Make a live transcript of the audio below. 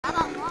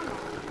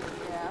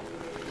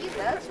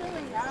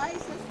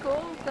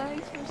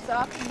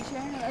stocking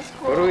chair. That's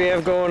cool. What do we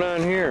have going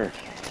on here?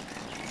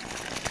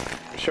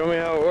 Show me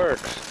how it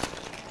works.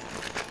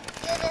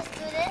 You just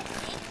do this.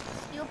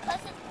 You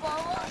push it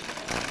forward.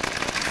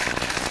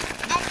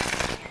 And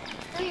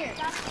here.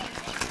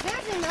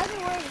 There's another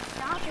way to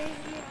stop it.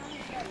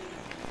 Here,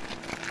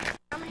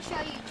 I'm going to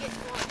show you just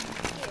one.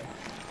 Here.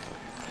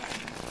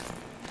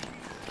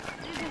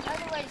 There's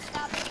another way to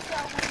stop it. So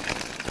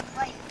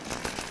when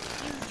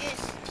you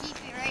just keep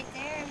it right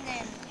there and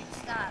then it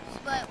stops.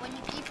 But when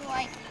you keep it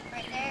like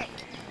right there,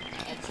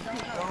 it's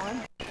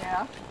going.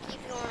 Yeah.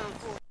 Keep going on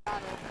full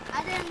throttle.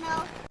 I didn't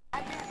know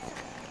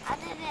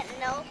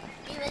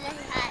even if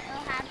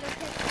it'll have the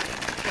picture.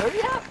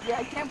 Hurry up. Yeah,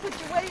 I can't put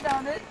your weight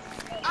on it.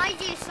 I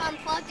just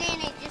unplugged it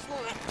and it just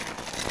went.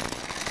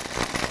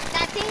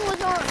 That thing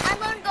was on. I'm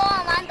going to go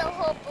on the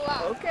whole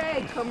block.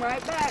 Okay, come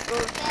right back. Go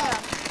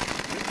fast.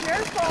 Be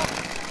careful.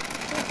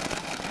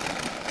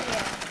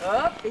 Yeah.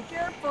 Up, be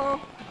careful.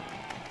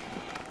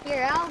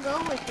 Here, I'll go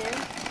with him.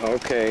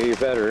 Okay, you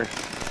better.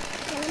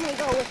 Let me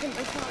go with him.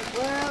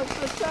 Well,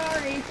 so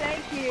sorry.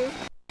 Thank you.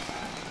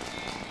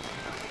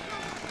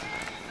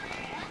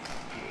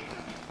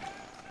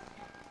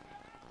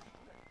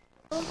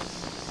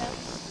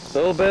 A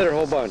little bit or a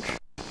whole bunch?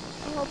 A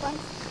whole bunch.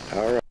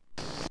 All right.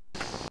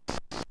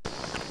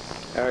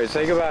 All right,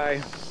 say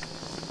goodbye.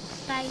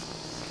 Bye.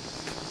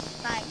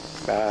 Bye.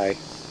 Bye.